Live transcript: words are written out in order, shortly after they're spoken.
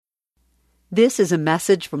This is a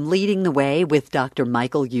message from Leading the Way with Dr.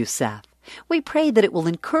 Michael Youssef. We pray that it will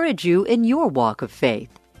encourage you in your walk of faith.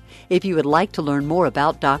 If you would like to learn more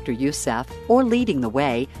about Dr. Youssef or Leading the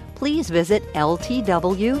Way, please visit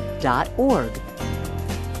ltw.org.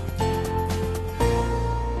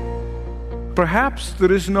 Perhaps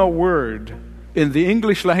there is no word in the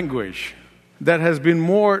English language that has been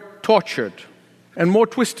more tortured and more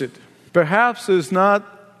twisted. Perhaps there's not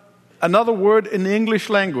another word in the English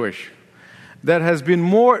language that has been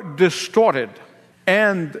more distorted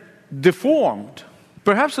and deformed.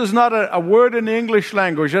 Perhaps there's not a word in the English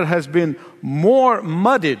language that has been more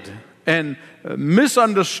muddied and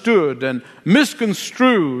misunderstood and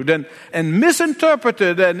misconstrued and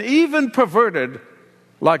misinterpreted and even perverted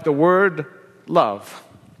like the word love.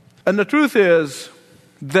 And the truth is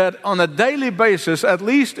that on a daily basis, at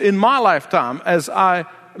least in my lifetime, as I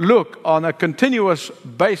look on a continuous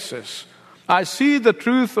basis, I see the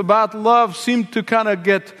truth about love seem to kind of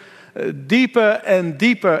get deeper and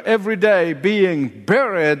deeper every day, being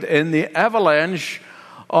buried in the avalanche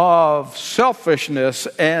of selfishness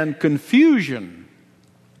and confusion.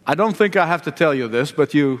 I don't think I have to tell you this,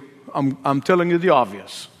 but I'm telling you the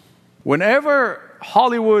obvious. Whenever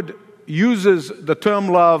Hollywood uses the term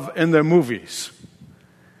love in their movies,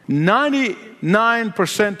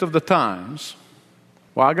 99% of the times,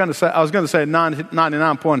 well, I was going to say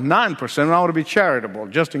 99.9%, and I want to be charitable,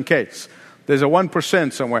 just in case. There's a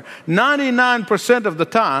 1% somewhere. 99% of the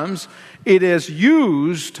times, it is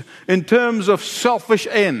used in terms of selfish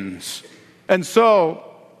ends. And so,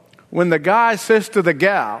 when the guy says to the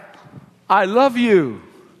gal, I love you,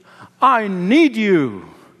 I need you,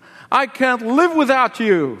 I can't live without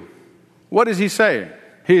you, what is he saying?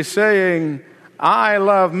 He's saying, I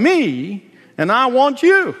love me, and I want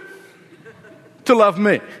you to love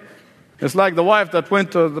me. It's like the wife that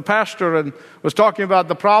went to the pastor and was talking about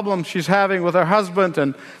the problems she's having with her husband,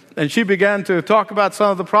 and she began to talk about some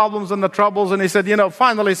of the problems and the troubles, and he said,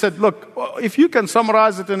 finally said, look, if you can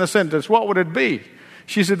summarize it in a sentence, what would it be?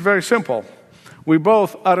 She said, very simple. We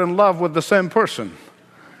both are in love with the same person.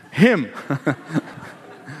 Him.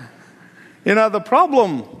 The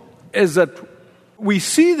problem is that we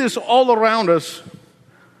see this all around us,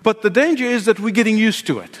 but the danger is that we're getting used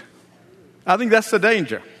to it. I think that's the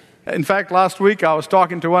danger. In fact, last week I was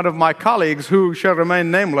talking to one of my colleagues who shall remain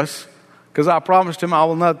nameless, because I promised him I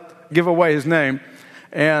will not give away his name.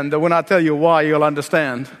 And when I tell you why, you'll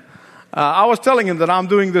understand. I was telling him that I'm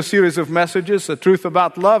doing this series of messages, The Truth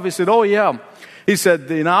About Love. He said, oh yeah. He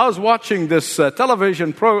said, I was watching this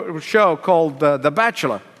television show called The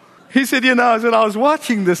Bachelor. He said, I was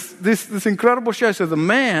watching this incredible show. He said, the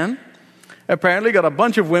man apparently got a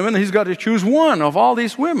bunch of women, and he's got to choose one of all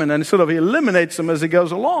these women, and he eliminates them as he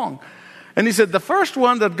goes along. And he said the first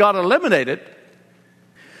one that got eliminated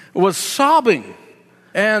was sobbing.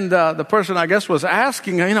 And the person, I guess, was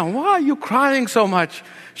asking her, why are you crying so much?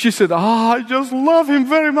 She said, I just love him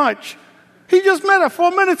very much. He just met her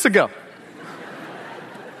 4 minutes ago.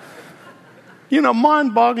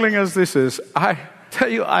 Mind-boggling as this is, I tell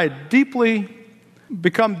you, I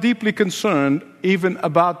become deeply concerned even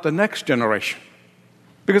about the next generation.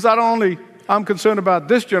 Because I'm concerned about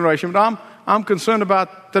this generation, but I'm concerned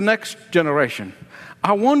about the next generation.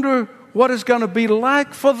 I wonder what it's going to be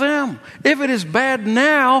like for them. If it is bad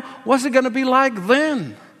now, what's it going to be like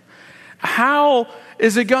then? How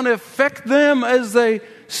is it going to affect them as they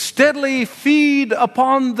steadily feed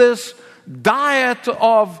upon this diet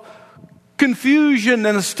of confusion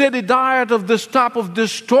and a steady diet of this type of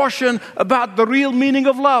distortion about the real meaning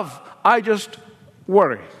of love? I just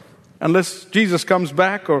worry. Unless Jesus comes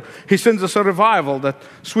back or He sends us a revival that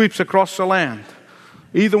sweeps across the land.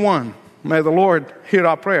 Either one. May the Lord hear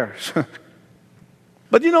our prayers.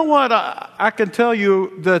 But you know what? I can tell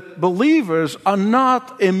you that believers are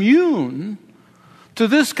not immune to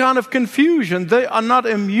this kind of confusion. They are not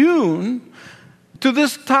immune to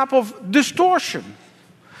this type of distortion.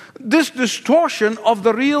 This distortion of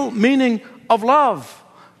the real meaning of love.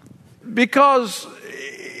 Because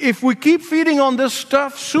if we keep feeding on this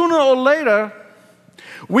stuff, sooner or later,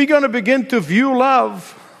 we're going to begin to view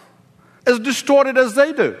love as distorted as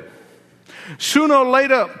they do. Sooner or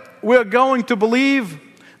later, we're going to believe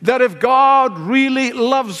that if God really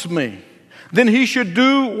loves me, then He should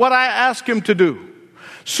do what I ask Him to do.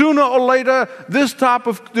 Sooner or later, this type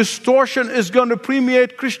of distortion is going to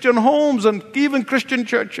permeate Christian homes and even Christian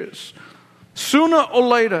churches. Sooner or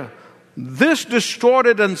later, this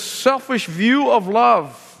distorted and selfish view of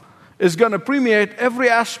love is going to permeate every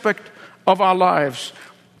aspect of our lives.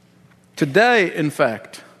 Today, in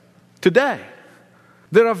fact,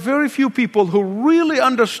 There are very few people who really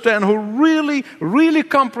understand, who really, really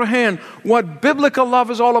comprehend what biblical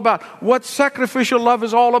love is all about, what sacrificial love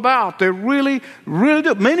is all about. They really, really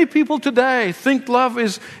do. Many people today think love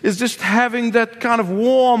is just having that kind of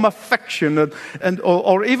warm affection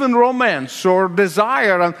or even romance or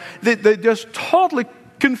desire. And they're just totally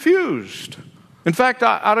confused. In fact,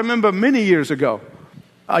 I remember many years ago,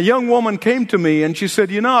 a young woman came to me and she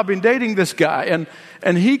said, I've been dating this guy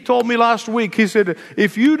and he told me last week, he said,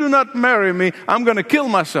 if you do not marry me, I'm going to kill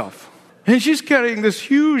myself. And she's carrying this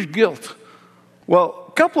huge guilt. Well,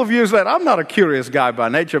 a couple of years later, I'm not a curious guy by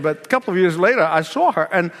nature, but a couple of years later, I saw her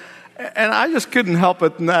and I just couldn't help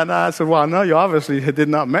it. And I said, well, no, you obviously did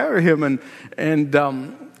not marry him. And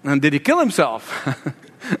did he kill himself?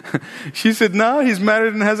 She said, no, he's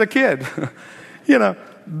married and has a kid.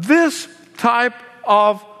 This type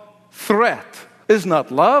of threat is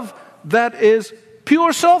not love. That is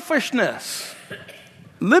pure selfishness.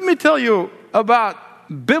 Let me tell you about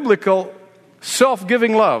biblical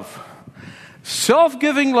self-giving love.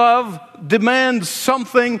 Self-giving love demands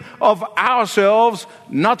something of ourselves,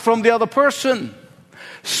 not from the other person.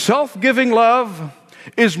 Self-giving love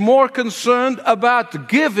is more concerned about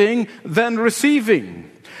giving than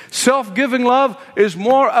receiving. Self-giving love is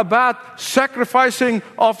more about sacrificing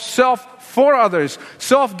of self for others.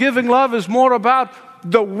 Self-giving love is more about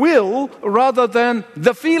the will rather than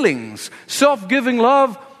the feelings. Self-giving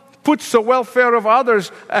love puts the welfare of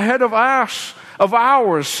others ahead of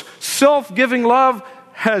ours. Self-giving love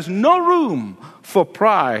has no room for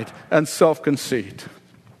pride and self-conceit.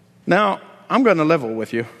 Now, I'm going to level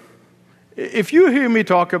with you. If you hear me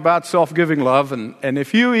talk about self-giving love, and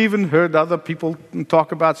if you even heard other people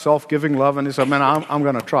talk about self-giving love, and you say, man, I'm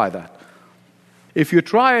going to try that. If you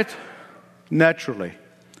try it naturally,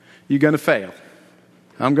 you're going to fail.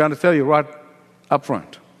 I'm going to tell you right up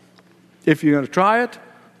front. If you're going to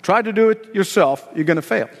try to do it yourself, you're going to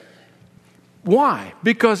fail. Why?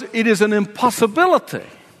 Because it is an impossibility.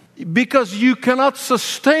 Because you cannot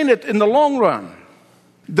sustain it in the long run.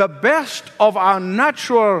 The best of our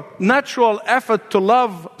natural effort to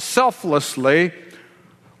love selflessly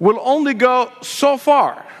will only go so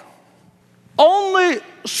far. Only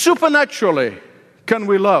supernaturally can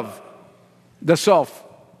we love the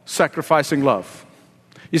self-sacrificing love.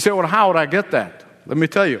 You say, well, how would I get that? Let me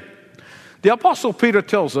tell you. The Apostle Peter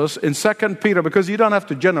tells us in 2 Peter, because you don't have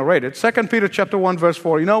to generate it, 2 Peter chapter 1, verse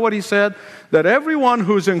 4, you know what he said? That everyone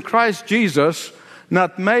who's in Christ Jesus,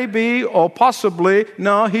 not maybe or possibly,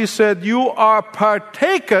 no, he said, you are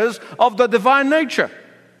partakers of the divine nature.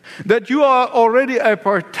 That you are already a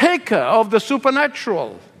partaker of the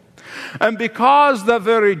supernatural. And because the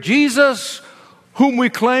very Jesus whom we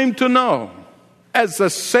claim to know as the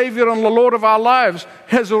Savior and the Lord of our lives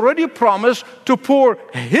has already promised to pour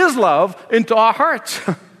His love into our hearts.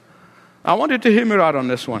 I want you to hear me right on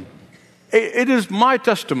this one. It is my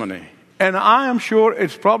testimony, and I am sure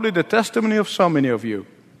it's probably the testimony of so many of you,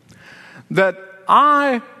 that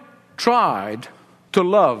I tried to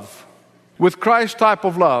love with Christ's type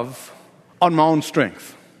of love on my own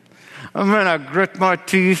strength. I mean, I grit my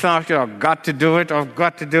teeth. I've got to do it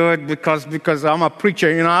because I'm a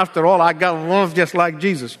preacher. After all, I got to love just like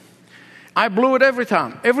Jesus. I blew it every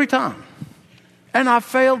time. And I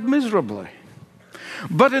failed miserably.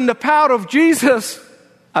 But in the power of Jesus,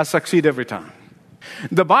 I succeed every time.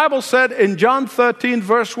 The Bible said in John 13,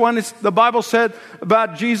 verse 1, the Bible said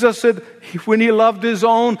about Jesus, said when He loved His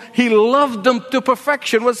own, He loved them to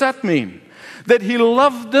perfection. What does that mean? That He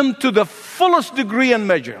loved them to the fullest degree and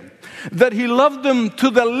measure. That He loved them to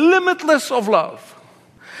the limitless of love.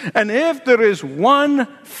 And if there is one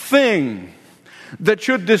thing that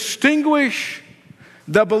should distinguish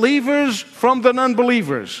the believers from the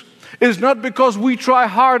non-believers, is not because we try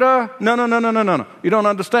harder. No. You don't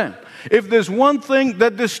understand. If there's one thing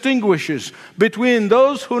that distinguishes between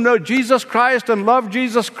those who know Jesus Christ and love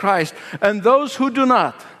Jesus Christ and those who do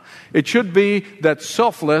not, it should be that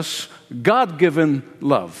selfless, God-given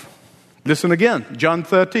love. Listen again, John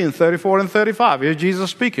 13, 34 and 35. Here's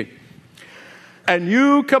Jesus speaking. A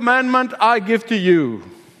new commandment I give to you.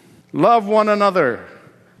 Love one another.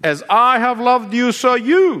 As I have loved you, so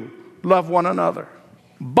you love one another.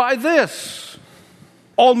 By this,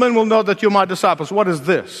 all men will know that you're my disciples. What is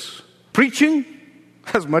this? Preaching?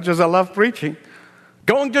 As much as I love preaching.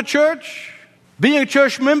 Going to church? Being a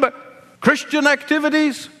church member? Christian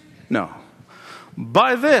activities? No.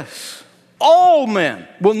 By this, all men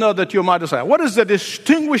will know that you're my disciple. What is the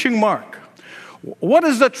distinguishing mark? What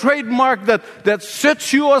is the trademark that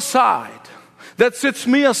sets you aside, that sets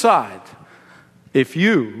me aside? If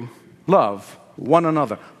you love one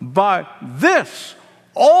another. By this,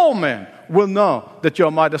 all men will know that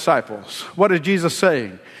you're my disciples. What is Jesus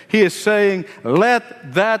saying? He is saying,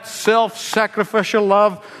 let that self-sacrificial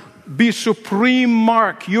love be supreme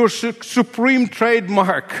mark, your supreme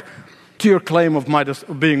trademark to your claim of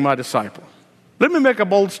being my disciple. Let me make a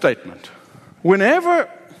bold statement. Whenever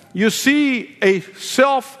you see a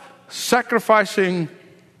self-sacrificing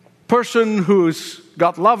person who's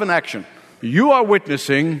got love in action, you are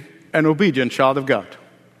witnessing an obedient child of God.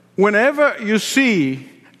 Whenever you see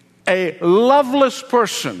a loveless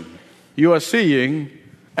person, you are seeing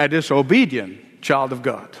a disobedient child of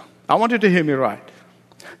God. I want you to hear me right.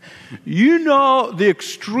 You know the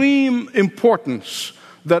extreme importance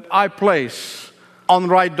that I place on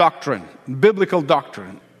right doctrine, biblical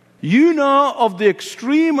doctrine. You know of the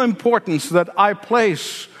extreme importance that I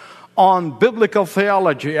place on biblical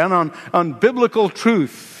theology and on biblical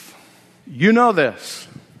truth. You know this.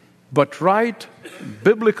 But right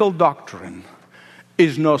biblical doctrine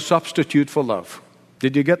is no substitute for love.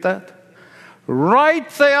 Did you get that? Right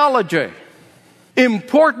theology,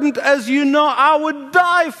 important as you know I would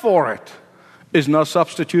die for it, is no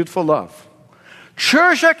substitute for love.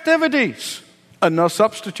 Church activities are no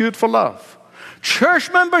substitute for love.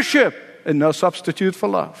 Church membership is no substitute for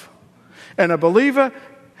love. And a believer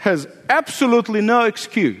has absolutely no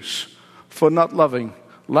excuse for not loving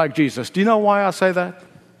like Jesus. Do you know why I say that?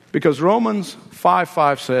 Because Romans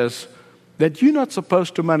 5:5 says that you're not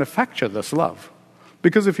supposed to manufacture this love.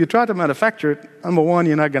 Because if you try to manufacture it, number one,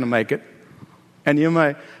 you're not going to make it. And you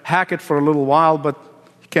may hack it for a little while, but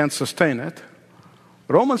you can't sustain it.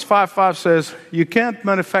 Romans 5:5 says you can't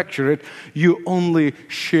manufacture it, you only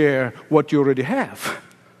share what you already have.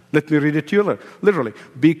 Let me read it to you literally.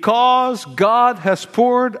 Because God has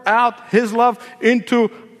poured out His love into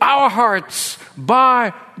our hearts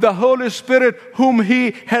by the Holy Spirit whom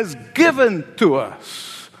He has given to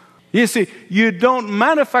us. You see, you don't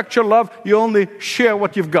manufacture love, you only share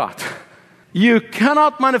what you've got. You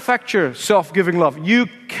cannot manufacture self-giving love. You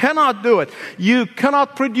cannot do it. You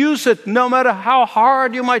cannot produce it no matter how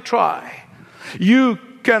hard you might try. You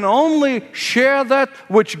can only share that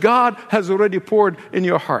which God has already poured in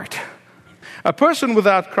your heart. A person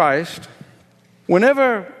without Christ,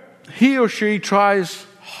 whenever he or she tries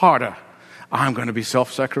harder, I'm going to be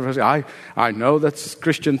self-sacrificing. I know that's a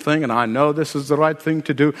Christian thing, and I know this is the right thing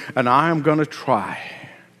to do, and I'm going to try.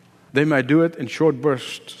 They may do it in short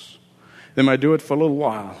bursts. They might do it for a little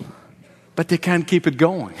while, but they can't keep it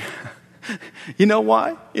going. You know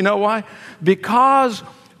why? You know why? Because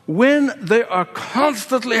when they are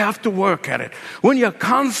constantly have to work at it, when you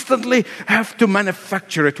constantly have to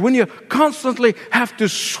manufacture it, when you constantly have to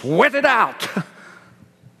sweat it out,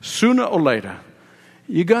 sooner or later,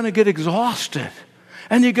 you're going to get exhausted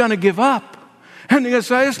and you're going to give up. And you're going to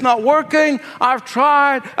say, it's not working. I've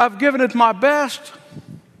tried. I've given it my best.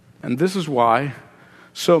 And this is why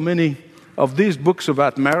so many of these books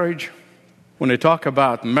about marriage, when they talk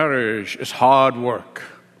about marriage is hard work.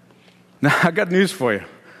 Now, I got news for you.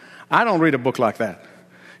 I don't read a book like that.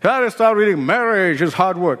 If I start reading marriage is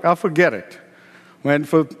hard work, I'll forget it. When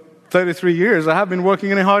for 33 years, I haven't been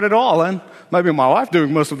working any hard at all, and maybe my wife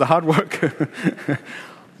doing most of the hard work.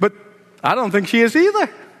 But I don't think she is either.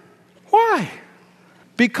 Why?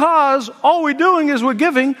 Because all we're doing is we're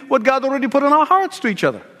giving what God already put in our hearts to each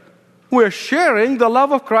other. We're sharing the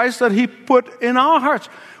love of Christ that He put in our hearts.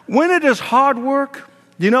 When it is hard work,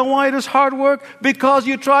 do you know why it is hard work? Because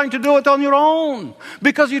you're trying to do it on your own.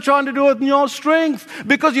 Because you're trying to do it in your strength.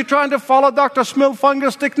 Because you're trying to follow Dr.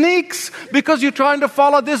 Smilfanger's techniques. Because you're trying to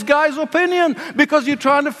follow this guy's opinion. Because you're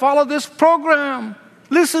trying to follow this program.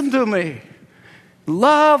 Listen to me.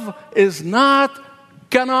 Love is not,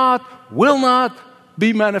 cannot, will not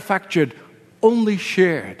be manufactured. Only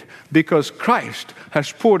shared. Because Christ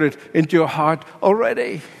has poured it into your heart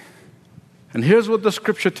already. And here's what the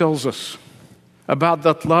Scripture tells us about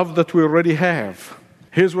that love that we already have.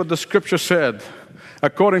 Here's what the Scripture said.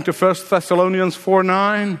 According to 1 Thessalonians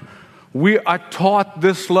 4:9, we are taught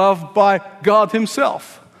this love by God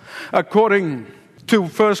Himself. According to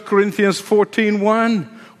 1 Corinthians 14:1,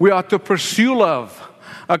 we are to pursue love.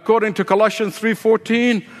 According to Colossians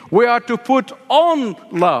 3:14, we are to put on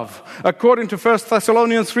love. According to 1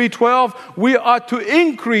 Thessalonians 3:12, we are to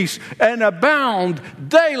increase and abound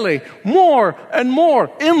daily, more and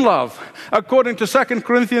more in love. According to 2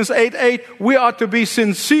 Corinthians 8:8, we are to be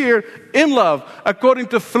sincere in love. According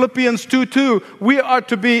to Philippians 2:2, we are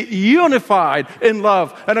to be unified in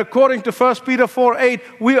love. And according to 1 Peter 4:8,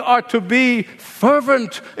 we are to be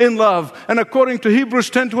fervent in love. And according to Hebrews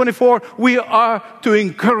 10:24, we are to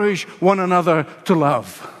encourage one another to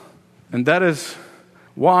love. And that is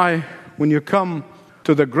why when you come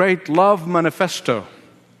to the great love manifesto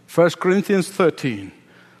 1 Corinthians 13.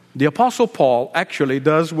 The Apostle Paul actually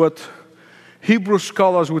does what Hebrew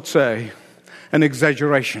scholars would say an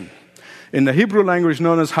exaggeration. In the Hebrew language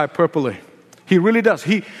known as hyperbole. He really does.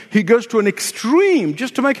 He goes to an extreme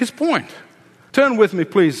just to make his point. Turn with me,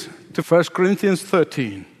 please, to 1 Corinthians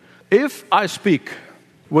 13. If I speak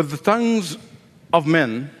with the tongues of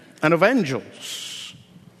men and of angels,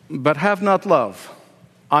 but have not love,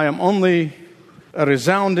 I am only a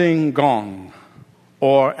resounding gong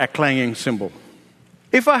or a clanging cymbal.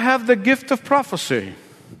 If I have the gift of prophecy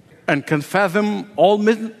and can fathom all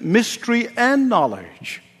mystery and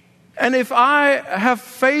knowledge, and if I have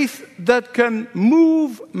faith that can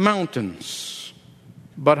move mountains,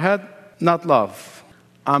 but had not love,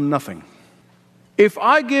 I'm nothing. If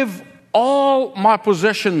I give all my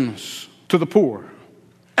possessions to the poor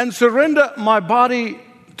and surrender my body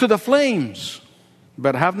to the flames,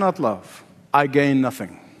 but have not love, I gain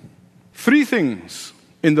nothing. 3 things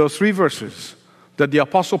in those 3 verses that the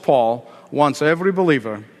Apostle Paul wants every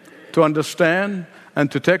believer to understand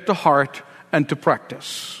and to take to heart and to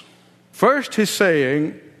practice. First, he's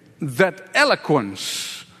saying that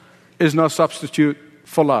eloquence is no substitute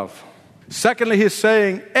for love. Secondly, he's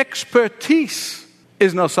saying expertise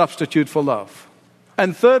is no substitute for love.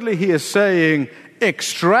 And thirdly, he is saying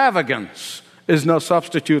extravagance is no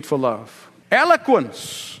substitute for love.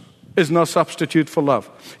 Eloquence is no substitute for love.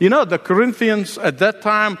 You know, the Corinthians at that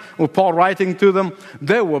time, with Paul writing to them,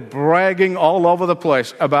 they were bragging all over the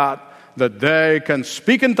place about that they can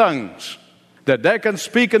speak in tongues, that they can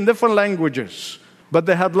speak in different languages, but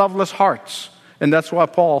they had loveless hearts. And that's why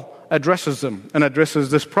Paul addresses them and addresses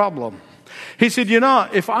this problem. He said, you know,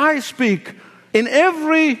 if I speak in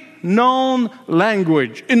every known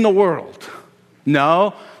language in the world,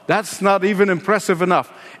 no, that's not even impressive enough.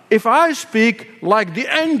 If I speak like the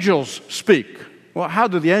angels speak, well, how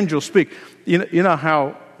do the angels speak? You know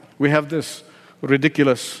how we have this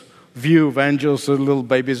ridiculous view of angels, little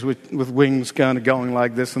babies with wings kind of going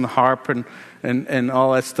like this, and the harp and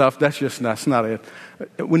all that stuff. That's not it.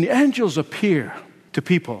 When the angels appear to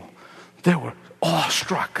people, they were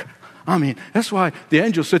awestruck. I mean, that's why the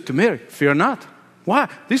angel said to Mary, fear not. Why?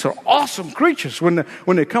 These are awesome creatures when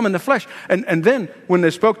they come in the flesh. And then when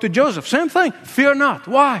they spoke to Joseph, same thing, fear not.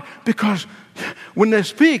 Why? Because when they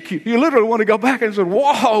speak, you literally want to go back and say,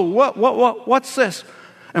 whoa, what's this?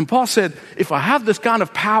 And Paul said, if I have this kind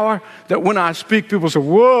of power that when I speak, people say,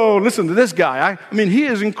 whoa, listen to this guy. I mean, he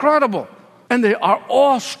is incredible. And they are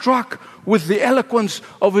awestruck with the eloquence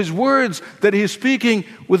of his words that he is speaking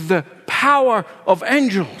with the power of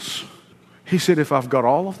angels. He said, if I've got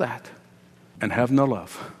all of that and have no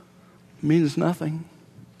love, it means nothing.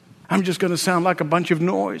 I'm just going to sound like a bunch of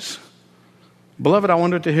noise. Beloved, I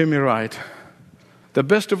want you to hear me right. The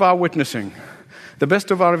best of our witnessing, the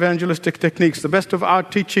best of our evangelistic techniques, the best of our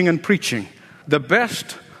teaching and preaching, the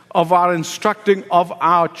best of our instructing of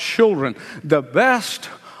our children, the best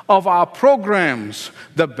of our programs,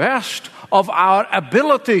 the best of our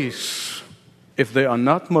abilities, if they are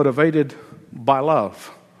not motivated by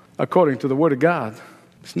love, according to the Word of God,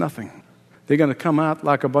 it's nothing. They're going to come out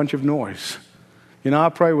like a bunch of noise. You know, I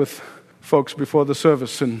pray with folks before the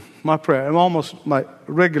service, and my prayer, and almost my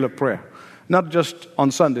regular prayer, not just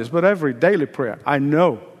on Sundays, but every daily prayer. I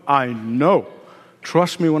know,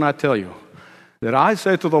 trust me when I tell you, that I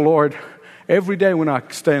say to the Lord every day when I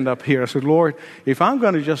stand up here, I said, Lord, if I'm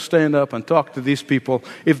going to just stand up and talk to these people,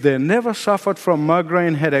 if they never suffered from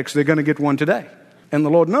migraine headaches, they're going to get one today. And the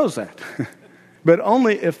Lord knows that. But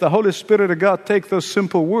only if the Holy Spirit of God take those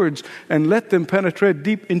simple words and let them penetrate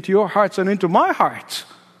deep into your hearts and into my hearts,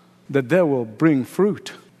 that they will bring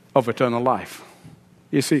fruit of eternal life.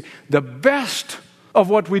 You see, the best of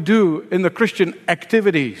what we do in the Christian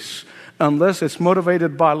activities, unless it's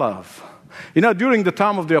motivated by love. You know, during the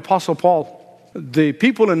time of the Apostle Paul, the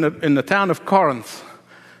people in the town of Corinth,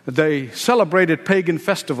 they celebrated pagan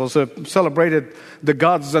festivals. They celebrated the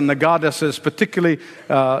gods and the goddesses, particularly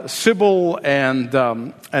Cybele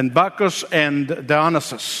and Bacchus and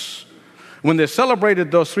Dionysus. When they celebrated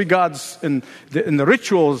those 3 gods in the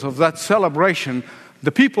rituals of that celebration,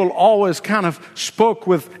 the people always kind of spoke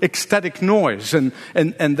with ecstatic noise, and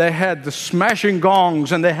they had the smashing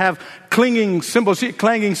gongs, and they have clanging cymbals.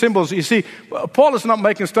 You see, Paul is not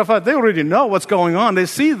making stuff up. They already know what's going on. They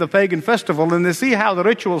see the pagan festival, and they see how the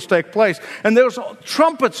rituals take place, and there's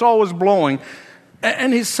trumpets always blowing.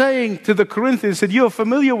 And he's saying to the Corinthians, he said, you're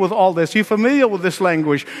familiar with all this. You're familiar with this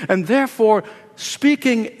language, and therefore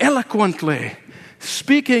speaking eloquently,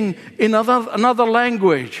 speaking in another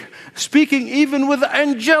language, speaking even with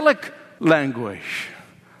angelic language.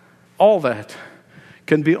 All that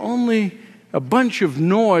can be only a bunch of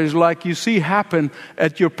noise like you see happen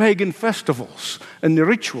at your pagan festivals and the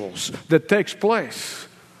rituals that takes place.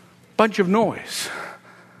 Bunch of noise.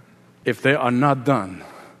 If they are not done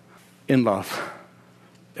in love.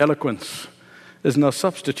 Eloquence is no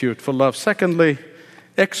substitute for love. Secondly,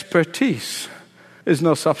 expertise is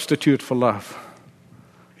no substitute for love.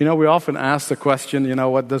 You know, we often ask the question,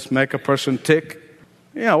 what does make a person tick?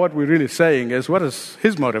 What we're really saying is, what is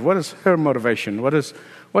his motive? What is her motivation?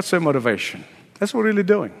 What's their motivation? That's what we're really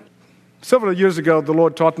doing. Several years ago, the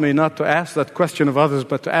Lord taught me not to ask that question of others,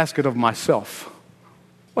 but to ask it of myself.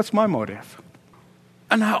 What's my motive?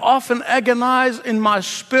 And I often agonize in my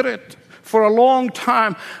spirit for a long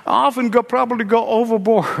time. I often probably go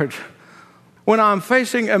overboard. When I'm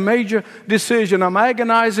facing a major decision, I'm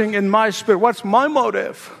agonizing in my spirit. What's my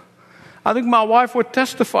motive? I think my wife would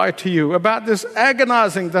testify to you about this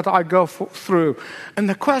agonizing that I go through. And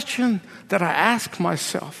the question that I ask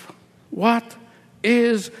myself, what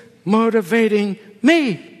is motivating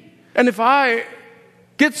me? And if I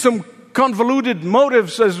get some convoluted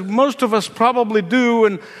motives, as most of us probably do,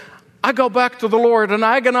 and I go back to the Lord and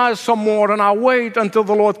I agonize some more and I wait until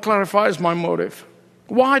the Lord clarifies my motive.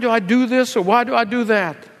 Why do I do this or why do I do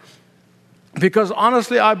that? Because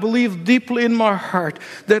honestly, I believe deeply in my heart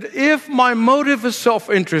that if my motive is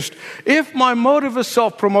self-interest, if my motive is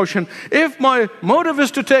self-promotion, if my motive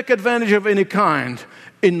is to take advantage of any kind,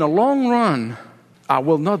 in the long run, I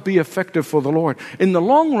will not be effective for the Lord. In the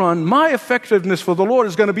long run, my effectiveness for the Lord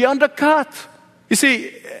is going to be undercut. You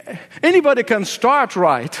see, anybody can start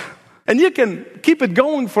right, and you can keep it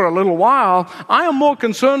going for a little while. I am more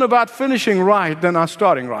concerned about finishing right than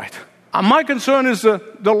starting right. My concern is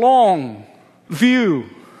the long view.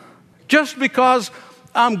 Just because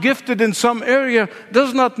I'm gifted in some area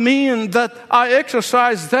does not mean that I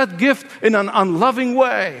exercise that gift in an unloving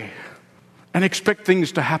way and expect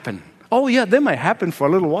things to happen. Oh yeah, they may happen for a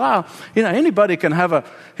little while. Anybody can have a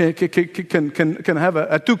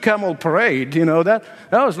two-camel parade. That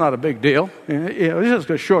was not a big deal. It's just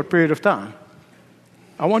a short period of time.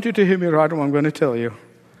 I want you to hear me right what I'm going to tell you.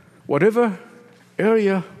 Whatever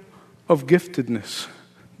area of giftedness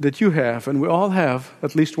that you have, and we all have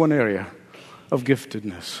at least one area of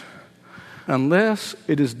giftedness, unless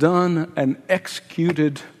it is done and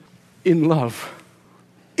executed in love,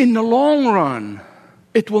 in the long run,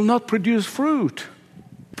 it will not produce fruit.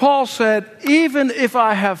 Paul said, even if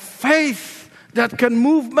I have faith that can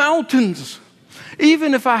move mountains,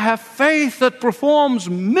 even if I have faith that performs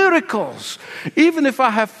miracles, even if I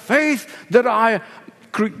have faith that I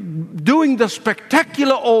doing the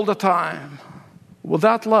spectacular all the time,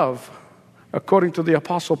 without love, according to the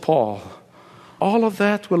Apostle Paul, all of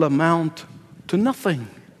that will amount to nothing.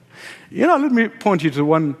 Let me point you to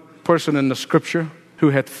one person in the Scripture who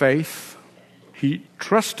had faith. He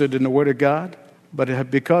trusted in the Word of God,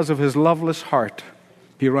 but because of his loveless heart,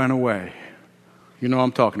 he ran away. You know what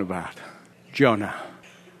I'm talking about. Jonah.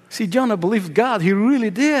 See, Jonah believed God. He really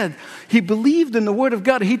did. He believed in the Word of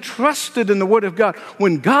God. He trusted in the Word of God.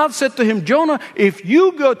 When God said to him, Jonah, if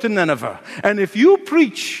you go to Nineveh and if you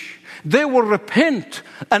preach, they will repent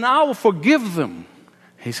and I will forgive them.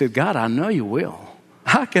 He said, God, I know you will.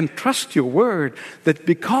 I can trust your word that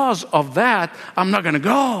because of that, I'm not going to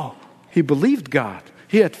go. He believed God.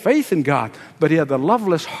 He had faith in God, but he had a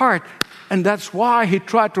loveless heart, and that's why he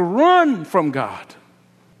tried to run from God.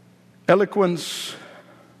 Eloquence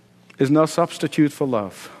is no substitute for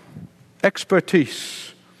love.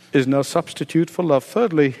 Expertise is no substitute for love.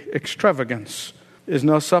 Thirdly, extravagance is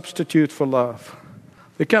no substitute for love.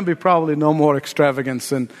 There can be probably no more extravagance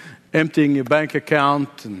than emptying your bank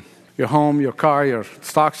account and your home, your car, your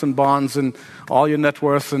stocks and bonds, and all your net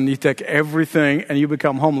worth, and you take everything and you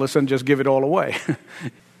become homeless and just give it all away.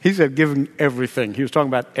 He said giving everything. He was talking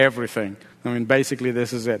about everything. Basically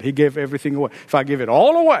this is it. He gave everything away. If I give it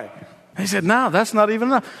all away. He said, no, that's not even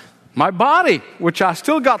enough. My body, which I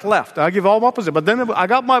still got left, I give all opposite, but then I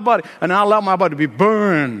got my body, and I allow my body to be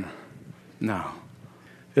burned. No,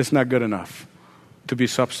 it's not good enough to be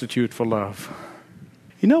substitute for love.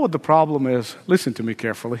 You know what the problem is? Listen to me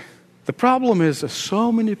carefully. The problem is that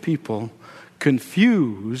so many people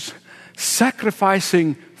confuse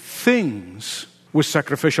sacrificing things with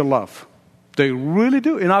sacrificial love. They really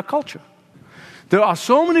do in our culture. There are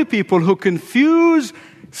so many people who confuse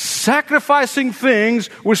sacrificing things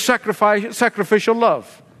with sacrificial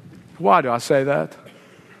love. Why do I say that?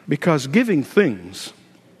 Because giving things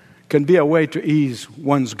can be a way to ease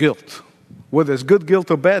one's guilt. Whether it's good guilt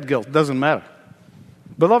or bad guilt, doesn't matter.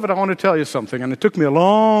 Beloved, I want to tell you something, and it took me a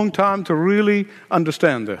long time to really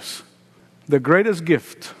understand this. The greatest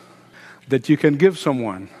gift that you can give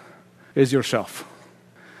someone is yourself.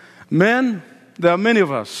 Men, there are many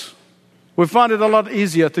of us. We find it a lot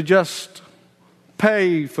easier to just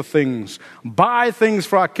pay for things, buy things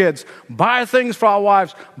for our kids, buy things for our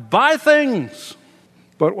wives, buy things.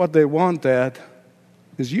 But what they want, Dad,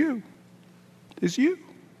 is you. Is you.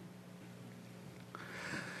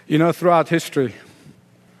 You know, throughout history,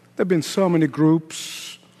 there have been so many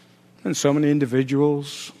groups and so many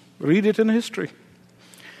individuals, read it in history,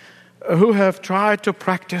 who have tried to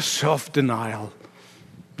practice self-denial.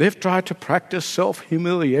 They've tried to practice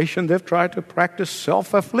self-humiliation. They've tried to practice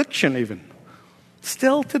self-affliction even.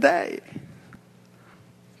 Still today.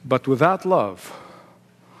 But without love,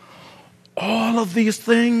 all of these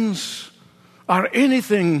things are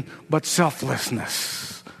anything but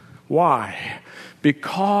selflessness. Why?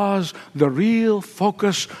 Because the real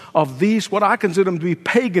focus of these, what I consider them to be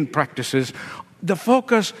pagan practices, the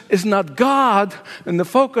focus is not God, and the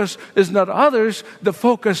focus is not others, the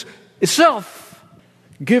focus is self.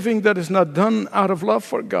 Giving that is not done out of love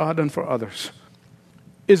for God and for others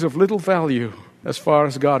is of little value as far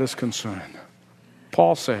as God is concerned.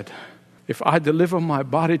 Paul said, if I deliver my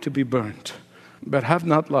body to be burnt, but have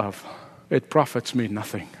not love, it profits me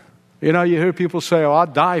nothing. You know, you hear people say, oh, I'll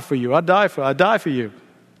die for you, I'll die for you.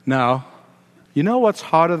 Now, you know what's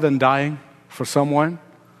harder than dying for someone?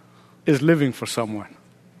 Is living for someone.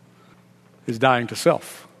 Is dying to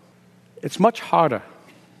self. It's much harder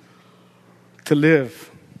to live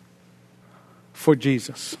for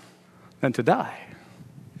Jesus than to die.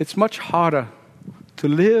 It's much harder to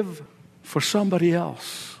live for somebody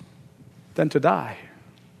else than to die.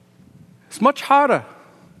 It's much harder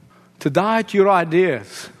to die to your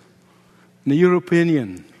ideas and your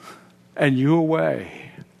opinion and your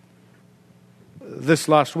way. This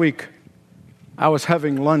last week, I was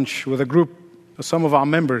having lunch with a group of some of our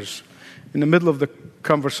members. In the middle of the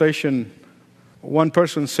conversation, one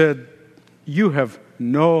person said, you have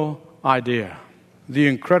no idea the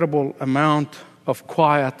incredible amount of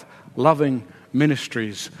quiet, loving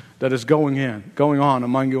ministries that is going on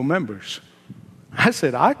among your members. I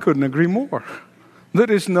said, I couldn't agree more. There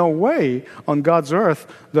is no way on God's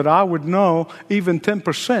earth that I would know even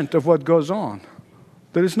 10% of what goes on.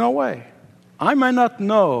 There is no way. I may not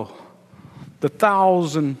know the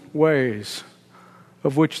 1,000 ways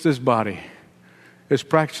of which this body is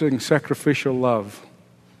practicing sacrificial love,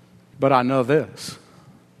 but I know this.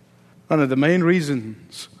 One of the main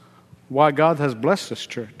reasons why God has blessed this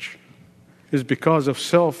church is because of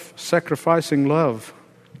self-sacrificing love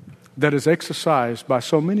that is exercised by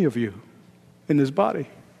so many of you in His body.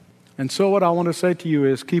 And so what I want to say to you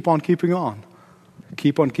is keep on keeping on.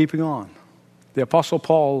 Keep on keeping on. The Apostle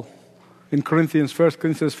Paul in 1 Corinthians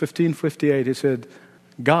 15:58, he said,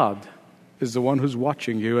 God is the one who's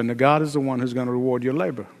watching you, and God is the one who's going to reward your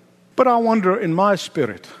labor. But I wonder in my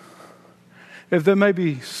spirit, if there may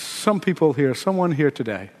be some people here, someone here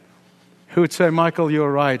today, who would say, Michael, you're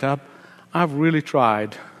right. I've really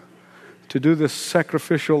tried to do this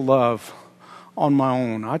sacrificial love on my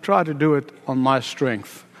own. I tried to do it on my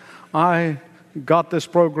strength. I got this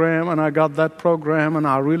program and I got that program and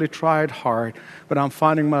I really tried hard, but I'm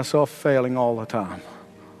finding myself failing all the time.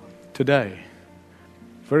 Today,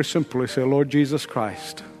 very simply say, Lord Jesus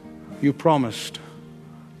Christ, you promised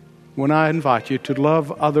when I invite you to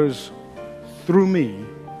love others through me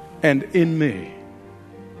and in me.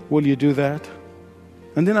 Will you do that?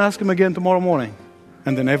 And then ask Him again tomorrow morning,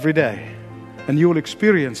 and then every day. And you will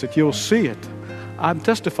experience it. You'll see it. I'm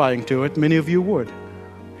testifying to it. Many of you would.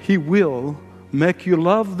 He will make you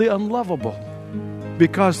love the unlovable,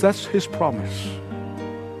 because that's His promise.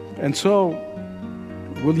 And so,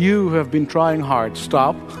 will you who have been trying hard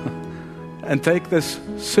stop and take this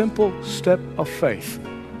simple step of faith?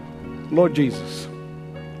 Lord Jesus,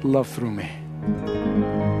 love through me.